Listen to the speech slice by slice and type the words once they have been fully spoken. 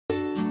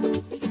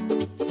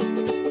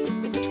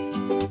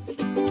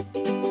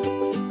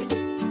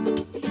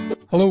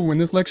Hello, in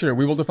this lecture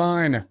we will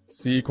define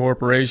C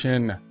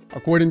Corporation.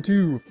 According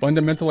to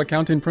Fundamental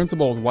Accounting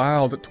Principles,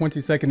 Wild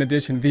 22nd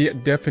edition, the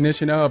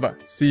definition of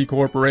C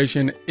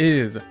Corporation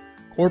is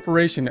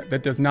corporation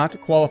that does not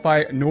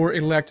qualify nor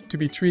elect to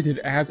be treated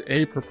as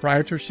a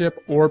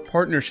proprietorship or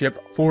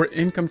partnership for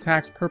income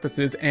tax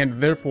purposes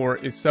and therefore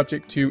is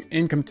subject to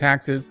income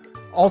taxes,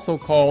 also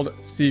called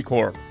C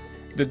Corp.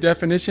 The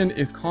definition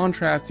is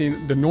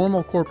contrasting the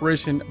normal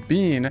corporation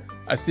being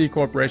a C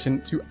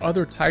corporation to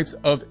other types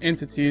of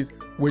entities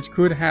which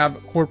could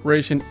have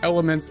corporation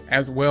elements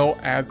as well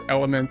as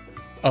elements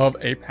of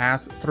a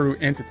pass-through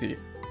entity.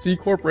 C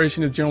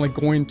corporation is generally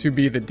going to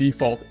be the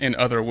default, in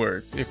other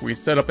words. If we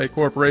set up a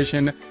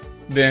corporation,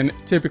 then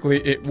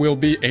typically it will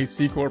be a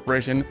C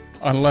corporation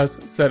unless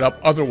set up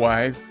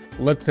otherwise.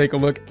 Let's take a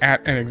look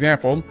at an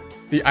example.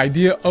 The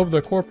idea of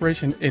the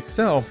corporation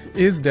itself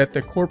is that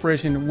the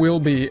corporation will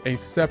be a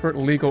separate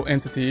legal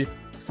entity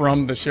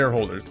from the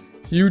shareholders.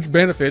 Huge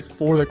benefits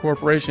for the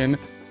corporation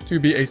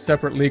to be a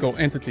separate legal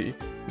entity.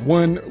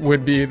 One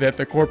would be that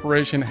the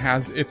corporation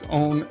has its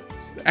own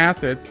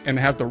assets and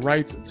have the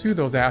rights to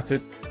those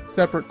assets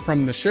separate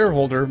from the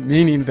shareholder,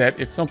 meaning that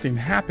if something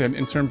happened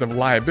in terms of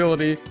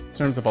liability, in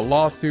terms of a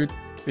lawsuit,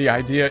 the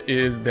idea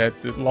is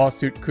that the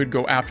lawsuit could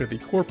go after the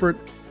corporate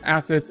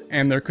assets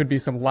and there could be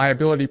some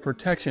liability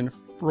protection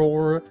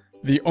for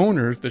the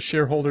owners, the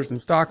shareholders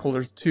and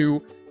stockholders,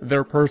 to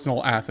their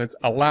personal assets,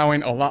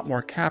 allowing a lot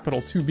more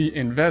capital to be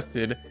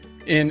invested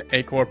in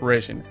a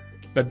corporation.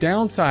 The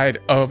downside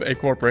of a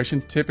corporation,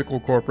 typical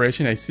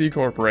corporation, a C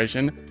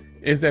corporation,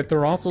 is that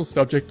they're also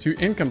subject to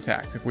income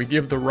tax. If we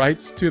give the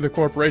rights to the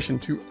corporation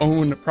to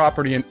own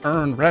property and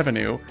earn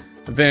revenue,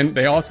 then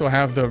they also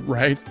have the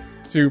right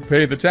to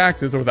pay the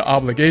taxes, or the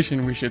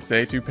obligation, we should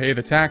say, to pay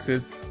the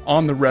taxes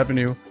on the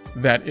revenue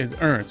that is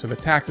earned. So the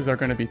taxes are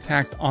going to be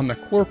taxed on the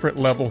corporate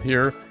level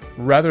here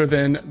rather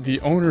than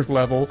the owner's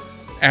level,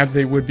 as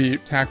they would be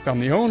taxed on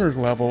the owner's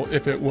level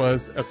if it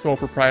was a sole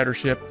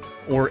proprietorship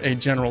or a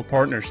general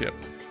partnership.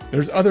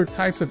 There's other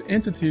types of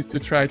entities to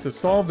try to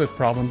solve this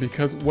problem,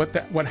 because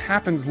what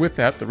happens with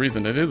that, the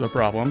reason it is a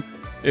problem,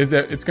 is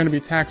that it's going to be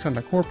taxed on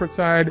the corporate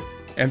side,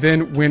 and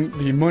then when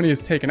the money is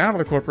taken out of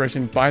the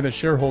corporation by the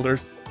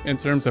shareholders in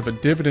terms of a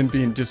dividend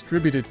being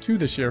distributed to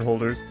the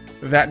shareholders,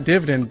 that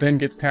dividend then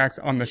gets taxed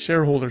on the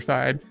shareholder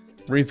side,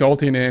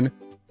 resulting in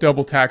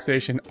double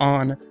taxation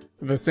on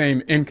the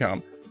same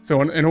income.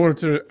 So in order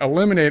to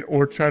eliminate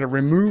or try to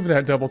remove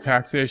that double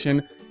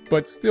taxation,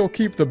 but still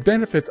keep the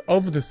benefits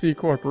of the C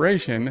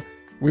corporation,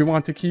 we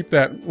want to keep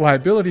that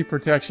liability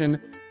protection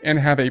and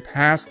have a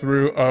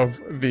pass-through of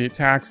the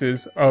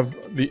taxes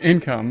of the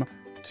income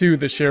to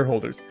the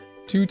shareholders.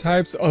 Two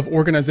types of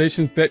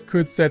organizations that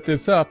could set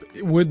this up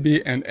would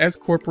be an S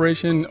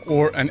corporation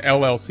or an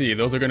LLC.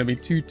 Those are going to be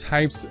two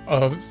types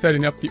of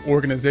setting up the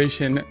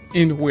organization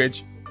in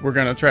which we're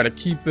going to try to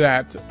keep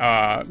that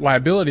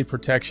liability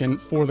protection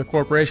for the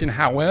corporation.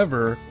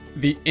 However,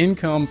 the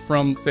income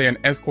from, say, an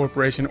S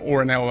corporation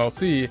or an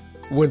LLC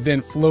would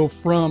then flow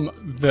from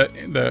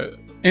the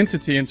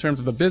entity in terms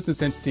of the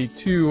business entity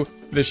to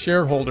the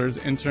shareholders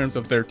in terms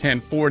of their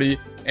 1040,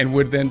 and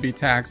would then be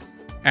taxed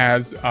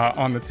as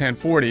on the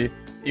 1040,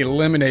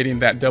 eliminating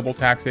that double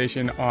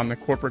taxation on the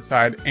corporate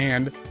side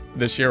and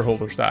the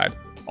shareholder side.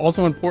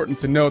 Also important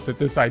to note that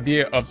this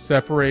idea of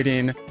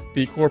separating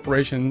the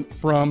corporation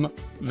from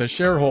the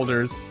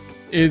shareholders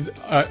is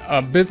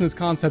a business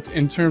concept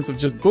in terms of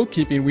just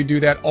bookkeeping. We do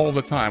that all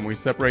the time. We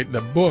separate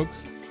the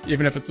books,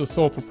 even if it's a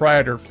sole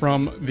proprietor,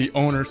 from the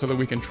owner so that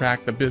we can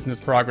track the business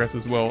progress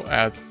as well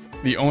as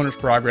the owner's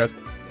progress.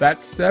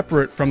 That's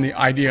separate from the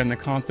idea and the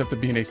concept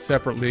of being a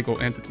separate legal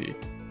entity.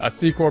 A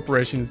C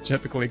corporation is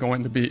typically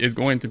going to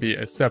be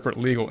a separate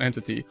legal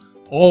entity.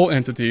 All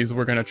entities,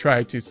 we're going to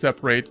try to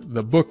separate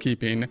the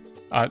bookkeeping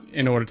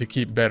in order to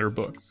keep better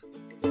books.